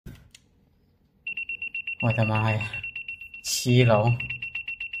我的妈呀，7楼，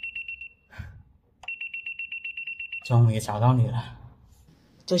终于找到你了。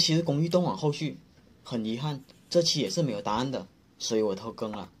这期是公寓断网后续，很遗憾，这期也是没有答案的，所以我偷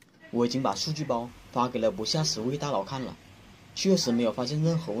更了。我已经把数据包发给了不下10位大佬看了，确实没有发现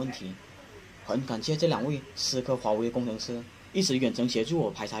任何问题。很感谢这2位思科华为的工程师一直远程协助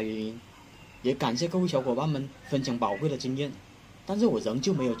我排查原因，也感谢各位小伙伴们分享宝贵的经验，但是我仍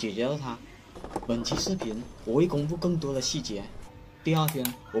旧没有解决到它。本期视频我会公布更多的细节。第2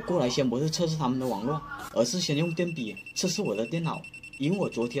天我过来先不是测试他们的网络，而是先用电笔测试我的电脑，因为我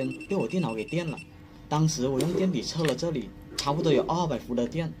昨天被我电脑给电了。当时我用电笔测了这里差不多有200伏的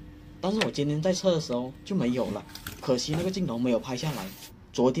电，但是我今天在测的时候就没有了，可惜那个镜头没有拍下来。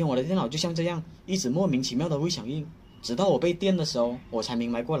昨天我的电脑就像这样一直莫名其妙的会响应，直到我被电的时候我才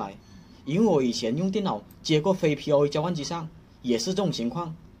明白过来，因为我以前用电脑接过非 PoE 交换机上也是这种情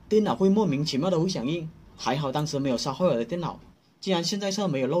况，电脑会莫名其妙的会响应。还好当时没有烧坏我的电脑，既然现在测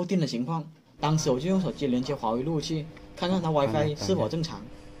没有漏电的情况，当时我就用手机连接华为路由器，看看它 WiFi 是否正常。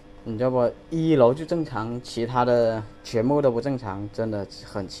你知道不？1楼就正常，其他的全部都不正常，真的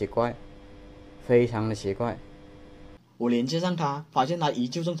很奇怪，非常的奇怪。我连接上它，发现它依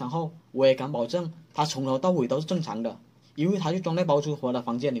旧正常后，我也敢保证它从头到尾都是正常的，因为它就装在包租婆的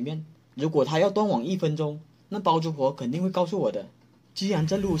房间里面。如果它要断网1分钟，那包租婆肯定会告诉我的。既然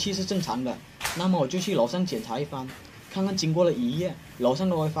这路由器是正常的，那么我就去楼上检查一番，看看经过了1夜，楼上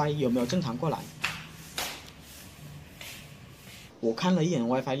的 WiFi 有没有正常过来。我看了一眼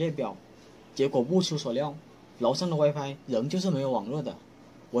WiFi 列表，结果不出所料，楼上的 WiFi 仍旧是没有网络的。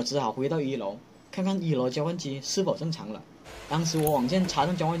我只好回到1楼，看看1楼交换机是否正常了。当时我网线插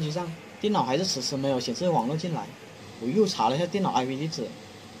上交换机上，电脑还是迟迟没有显示网络进来。我又查了一下电脑 IP 地址，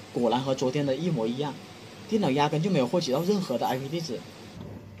果然和昨天的一模一样，电脑压根就没有获取到任何的 IP 地址。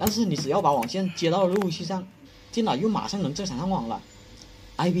但是你只要把网线接到了路由器上，电脑又马上能正常上网了，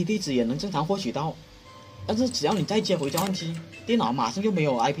 IP 地址也能正常获取到。但是只要你再接回交换机，电脑马上就没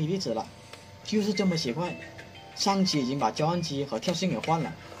有 IP 地址了，就是这么奇怪。上期已经把交换机和跳线给换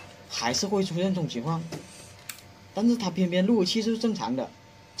了，还是会出现这种情况。但是它偏偏路由器是正常的，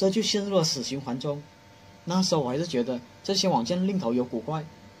这就陷入了死循环中。那时候我还是觉得这些网线另头有古怪，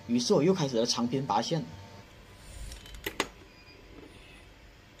于是我又开始了长篇拔线。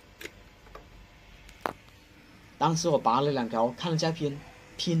当时我拔了2条，看了下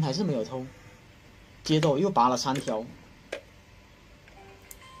拼还是没有通。接着我又拔了3条，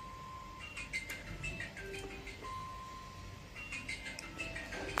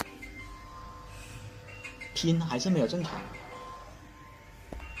拼还是没有正常。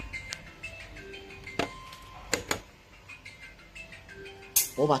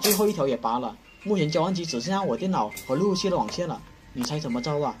我把最后1条也拔了，目前交换机只剩下我电脑和路由器的网线了，你猜怎么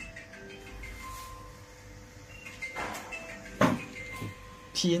着啊？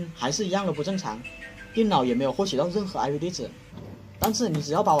拼还是一样的不正常，电脑也没有获取到任何 IP 地址。但是你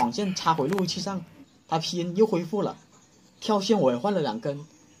只要把网线插回路由器上，它拼又恢复了。跳线我也换了2根，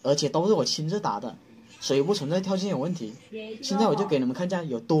而且都是我亲自打的，所以不存在跳线有问题。现在我就给你们看一下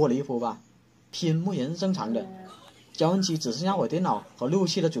有多离谱吧。拼目前是正常的，交换机只剩下我电脑和路由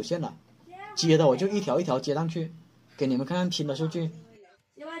器的主线了。接着我就一条一条接上去，给你们看看拼的数据。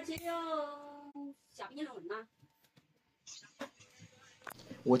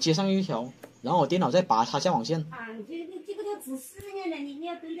我接上1条，然后我电脑再拔插下网线。这个要指4年的，你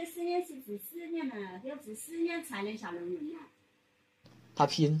要等个10年是指4年了，要指4年才能下论文呀。它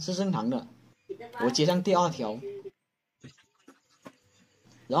拼是正常的，我接上第2条，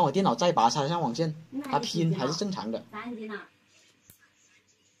然后我电脑再拔插上网线，它拼还是正常的。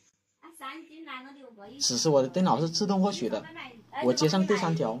此时我的电脑是自动获取的，我接上第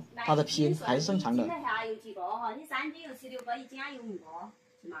3条，它的拼还是正常的。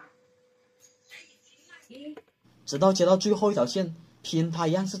直到接到最后1条线，拼它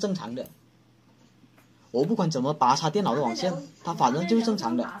一样是正常的。我不管怎么拔插电脑的网线，它反正就是正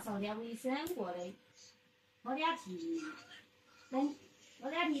常的。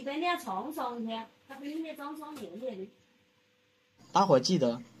大伙记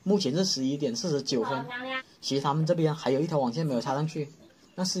得，目前是11点49分。其实他们这边还有1条网线没有插上去，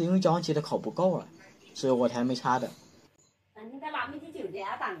那是因为交换机的口不够了，所以我才没插的。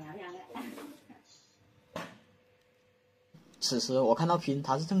此时我看到拼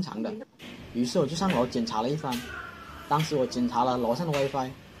它是正常的，于是我就上楼检查了一番。当时我检查了楼上的 WiFi，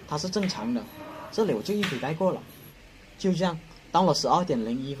 它是正常的，这里我就一笔带过了。就这样，到了12点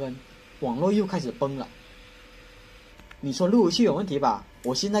01分，网络又开始崩了。你说路由器有问题吧？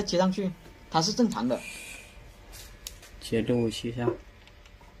我现在接上去，它是正常的。接路由器上，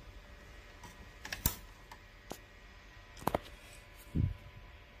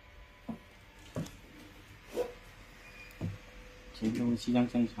务器量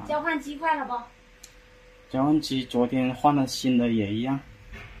正常。交换机坏了不？交换机昨天换了新的也一样，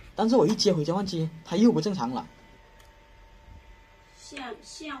但是我一接回交换机，它又不正常了。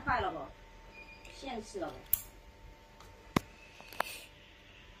线坏了不？线吃了不？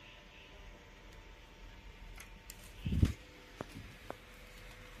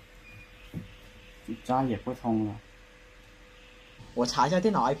再也不通了。我查一下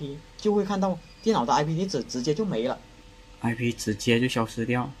电脑 IP， 就会看到电脑的 IP 地址直接就没了 ，IP 直接就消失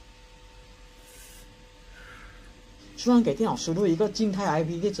掉。就算给电脑输入一个静态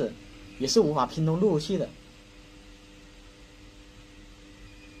IP 地址，也是无法拼通路由器的。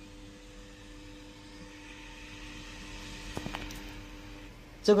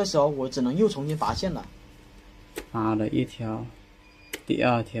这个时候我只能又重新拔线了。拔了一条，第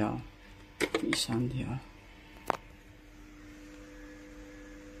二条，第三条。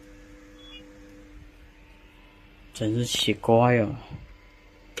真是奇怪哦，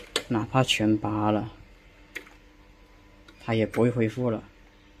哪怕全拔了，它也不会恢复了。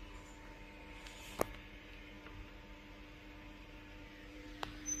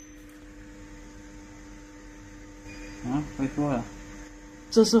恢复了。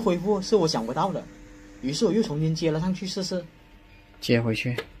这次恢复是我想不到的，于是我又重新接了上去试试。接回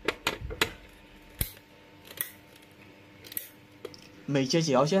去。每接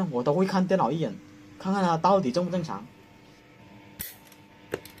几条线，我都会看电脑一眼，看看它到底正不正常。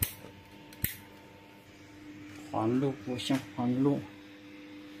环路不像环路。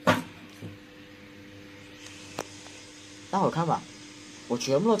大伙看吧，我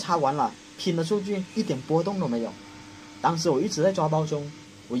全部都插完了，拼的数据一点波动都没有。当时我一直在抓包中，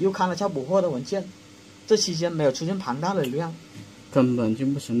我又看了下补货的文件，这期间没有出现庞大的流量，根本就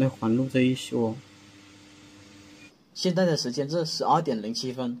不存在环路这一说。现在的时间是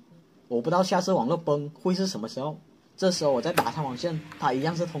12:07，我不知道下次网络崩会是什么时候。这时候我再打开网线，它一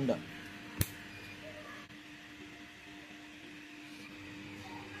样是通的。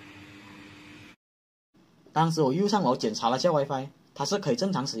当时我又上楼检查了下 WiFi， 它是可以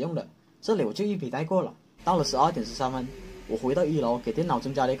正常使用的，这里我就一笔带过了。到了12:13，我回到1楼给电脑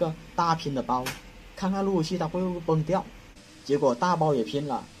增加了一个大拼的包，看看路由器它会不会崩掉。结果大包也拼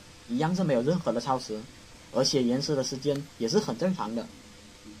了，一样是没有任何的超时，而且延时的时间也是很正常的。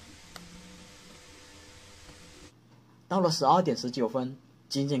到了12:19，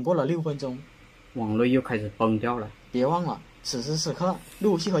仅仅过了6分钟，网络又开始崩掉了。别忘了，此时此刻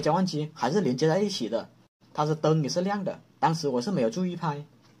路由器和交换机还是连接在一起的，它的灯也是亮的。当时我是没有注意拍，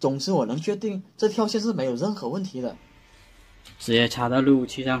总之我能确定这跳线是没有任何问题的。直接插到路由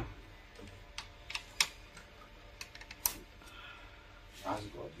器上。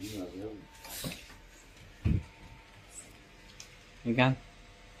你看，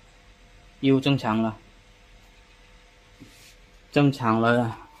又正常了，正常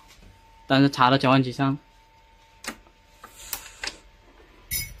了，但是插到交换机上，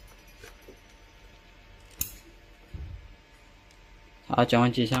插到交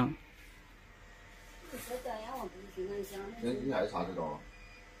换机上。你还是插这个？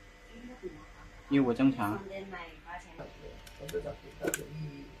又不正常。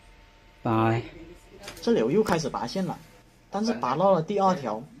拜。这里我又开始拔线了，但是拔到了第2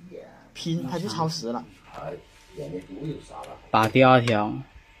条，拼它就超时了。拔第2条。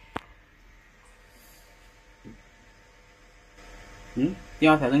第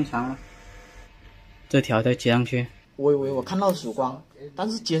2条正常了。这条再接上去。我以为我看到曙光，但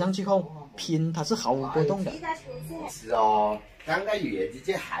是接上去后，拼它是毫无波动的。是哦，刚刚月子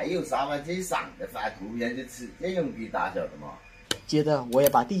这还有3万以上的发图片就直接用笔大小的嘛。接着我也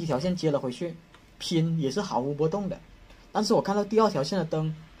把第1条线接了回去，拼也是毫无波动的。但是我看到第2条线的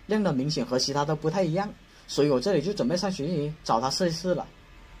灯亮的明显和其他的不太一样，所以我这里就准备上学习找它试一试了。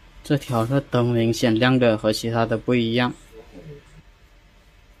这条的灯明显亮的和其他的不一样。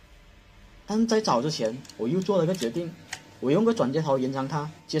但是在找之前，我又做了个决定，我用个转接头延长它，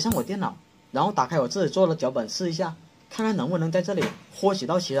接上我电脑，然后打开我自己做的脚本试一下，看看能不能在这里获取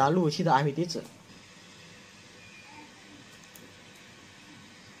到其他路由器的 IP 地址。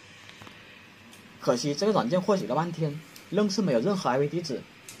可惜这个软件获取了半天，愣是没有任何 IP 地址，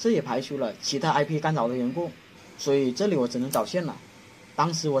这也排除了其他 IP 干扰的缘故，所以这里我只能找线了。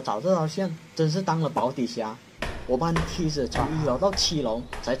当时我找这条线真是当了保底侠，我搬梯子从1楼到7楼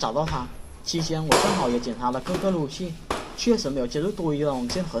才找到它。期间我正好也检查了各个路由器，确实没有接入多余的网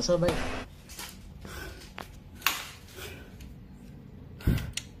线和设备。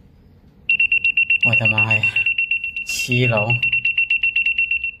我的妈呀，7楼，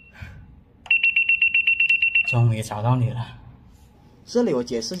终于找到你了。这里我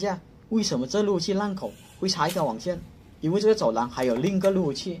解释下为什么这路由器烂口会插一条网线。因为这个走廊还有另一个路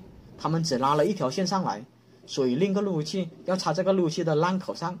由器，他们只拉了一条线上来，所以另一个路由器要插这个路由器的烂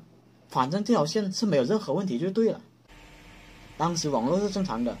口上。反正这条线是没有任何问题就对了。当时网络是正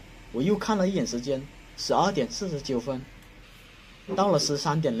常的，我又看了一眼时间，12点49分。到了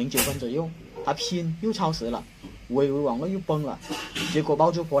13点09分左右，他拼又超时了，我以为网络又崩了，结果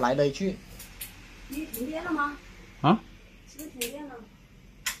包租婆来了一句：“你停电了吗？啊？是不是停电了？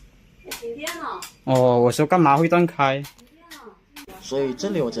停电了。”哦，我说干嘛会断开？停电了。所以这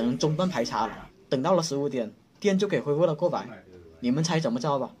里我只能中断排查了。等到了15点，电就给恢复了过来。你们猜怎么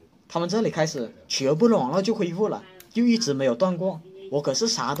着吧？他们这里开始全部的网络就恢复了，就一直没有断过。我可是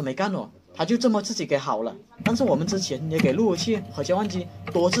啥都没干哦，他就这么自己给好了。但是我们之前也给路由器和交换机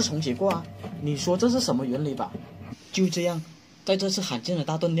多次重启过啊，你说这是什么原理吧？就这样，在这次罕见的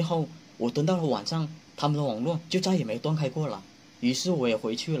大断电后，我等到了晚上，他们的网络就再也没断开过了。于是我也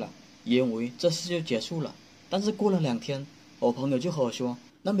回去了，以为这事就结束了。但是过了2天，我朋友就和我说，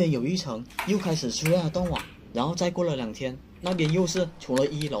那边有一层又开始出现了断网，然后再过了2天，那边又是除了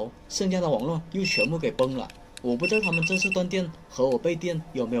1楼，剩下的网络又全部给崩了。我不知道他们这次断电和我被电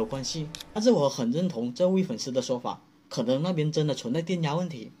有没有关系，但是我很认同这位粉丝的说法，可能那边真的存在电压问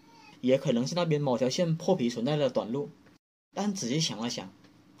题，也可能是那边某条线破皮存在了短路。但仔细想了想，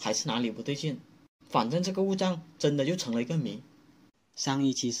还是哪里不对劲。反正这个故障真的就成了一个谜。上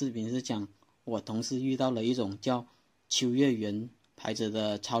一期视频是讲我同事遇到了一种叫秋叶原牌子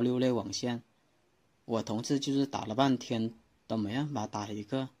的超六类网线，我同事就是打了半天都没办法打一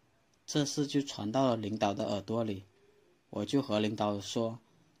个，这事就传到了领导的耳朵里。我就和领导说，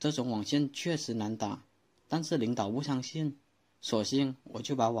这种网线确实难打，但是领导不相信，索性我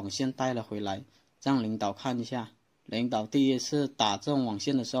就把网线带了回来，让领导看一下。领导第一次打这种网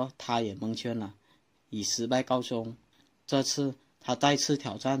线的时候，他也蒙圈了，以失败告终。这次他再次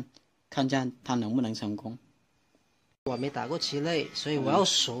挑战，看看他能不能成功。我没打过7类，所以我要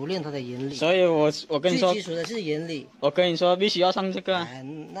熟练它的原理。所以我跟你说，最基础的是原理。我跟你说必须要上这个。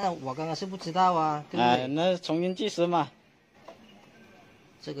那我刚刚是不知道啊，对不对？那重新计时嘛。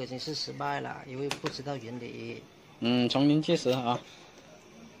这个已经是失败了，因为不知道原理。重新计时啊。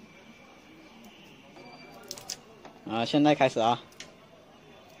现在开始啊。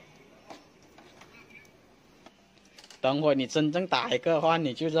等会你真正打一个的话，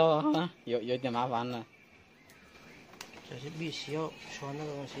你就知道啊，有点麻烦了。这是必须要穿那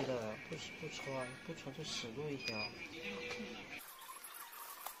个东西的，不穿就死路一条。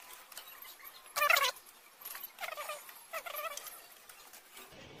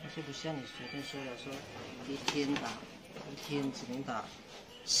但是不像你昨天说的，说一天只能打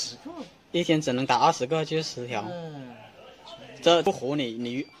10个，一天只能打20个，就是10条。这不唬你，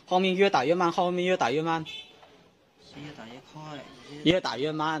你后面越打越慢，后面越打越慢。是越打越快，越打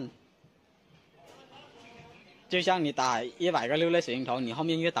越慢。就像你打100个6类水晶头，你后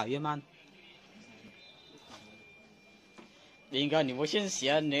面越打越慢。林哥，你不信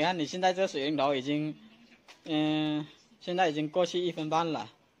邪？你看你现在这水晶头已经，现在已经过去1分半了。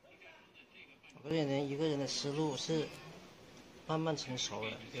我个人一个人的思路是慢慢成熟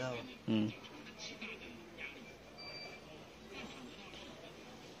了，你知道吗？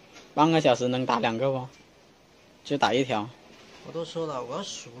半个小时能打2个不？就打1条。我都说了，我要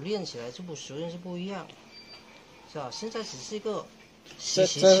熟练起来，这不熟练是不一样，是吧？现在只是一个实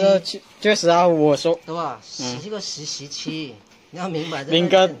习期，确实啊，我说对吧？是一个实习期，你要明白这个。林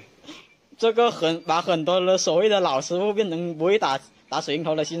哥，这个把很多的所谓的老师傅变成不会打水晶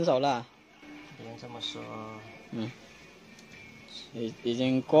头的新手了。不能这么说。已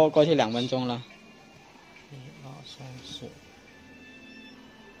经过去2分钟了。1、2、3、4。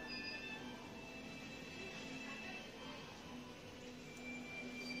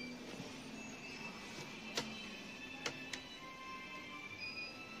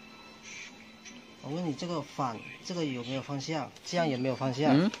我问你，这个反，这个有没有方向？这样也没有方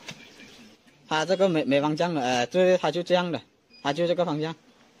向。他这个没方向了，对，他就这样的，他就这个方向。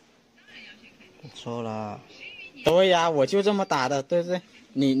错了。对呀，我就这么打的，对不对？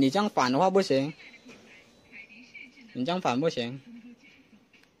你这样反的话不行，你这样反不行。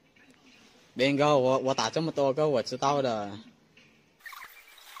林哥，我打这么多个，我知道的。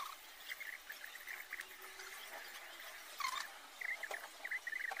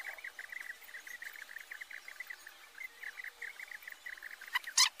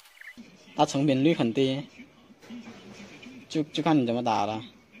它成品率很低，就看你怎么打了。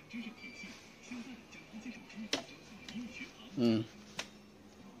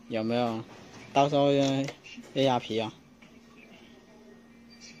有没有？到时候要压皮啊！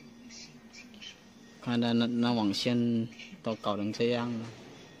看那网线都搞成这样了。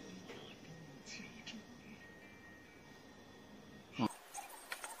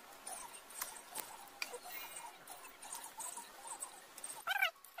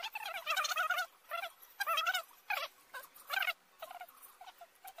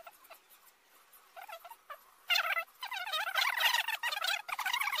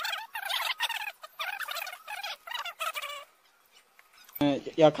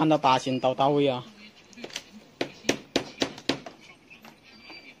要看到8星都到位啊。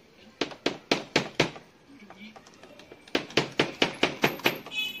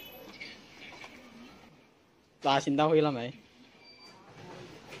8星到位了没？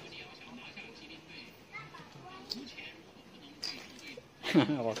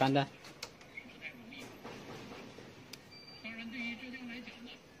我看的。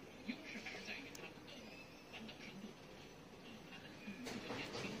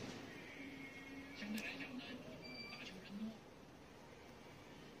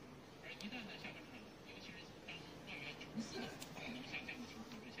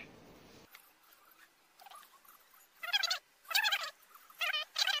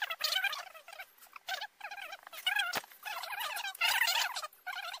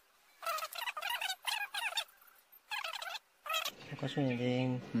我告诉你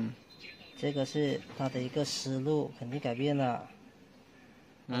的，这个是它的一个思路肯定改变了，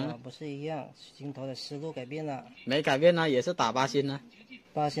不是一样，水晶头的思路改变了。没改变呢，也是打8星呢。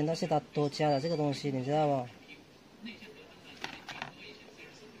8星，但是它多加了这个东西，你知道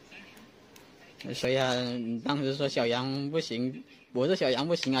不？所以啊，你当时说小杨不行，我是小杨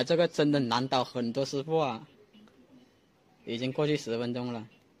不行啊，这个真的难倒很多师傅啊。已经过去10分钟了。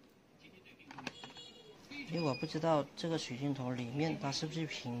因为我不知道这个水晶头里面它是不是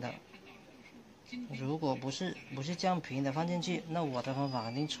平的，如果不是这样平的放进去，那我的方法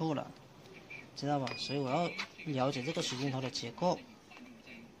肯定错了，知道吧？所以我要了解这个水晶头的结构，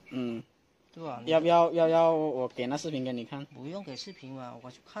对吧？要不要我给那视频给你看？不用给视频嘛，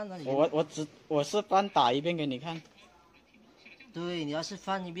我去看那里。我示范打一遍给你看。对，你要是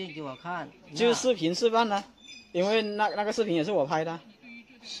翻一遍给我看。就是视频示范呢，因为那个视频也是我拍的。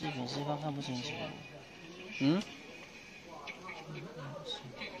视频示范看不清楚。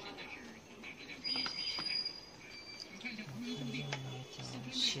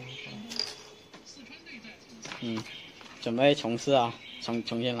准备重试啊，重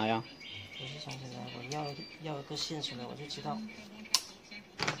新来啊。不是重新来，我要一个线出来，我就知道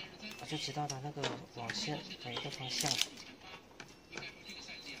它那个网线的一个方向。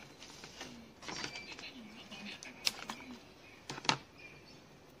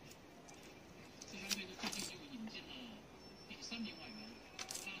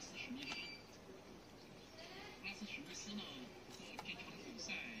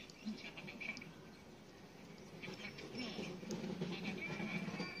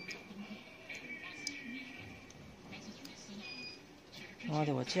妈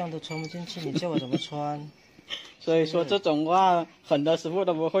的，我这样都穿不进去，你叫我怎么穿？所以说这种话很多师傅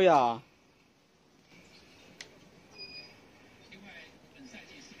都不会啊。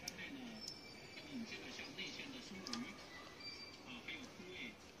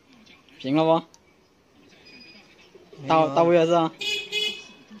行了不？到位了是吧？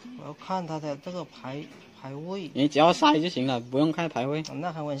我要看它的这个排位。你只要筛就行了，不用看排位。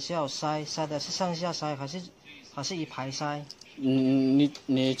那开玩笑，筛的是上下筛还是一排筛？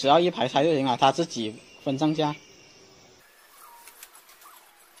你只要一排筛就行了，它自己分上下。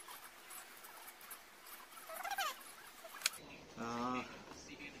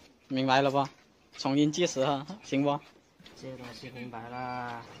明白了不？重新计时哈，行不？这个东西明白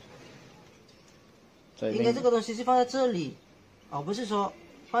啦。对，应该这个东西是放在这里，而不是说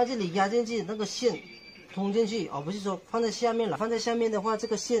放在这里压进去那个线通进去，而不是说放在下面了。放在下面的话，这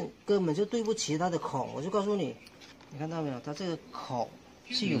个线根本就对不起它的孔。我就告诉你，你看到没有？它这个孔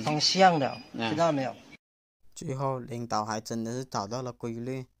是有方向的，知道没有？最后领导还真的是找到了规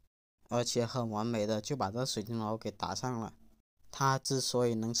律，而且很完美的就把这水晶头给打上了。他之所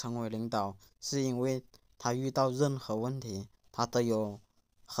以能成为领导，是因为他遇到任何问题，他都有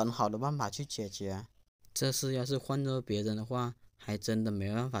很好的办法去解决。这事要是换做别人的话，还真的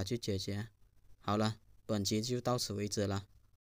没办法去解决。好了，本期就到此为止了。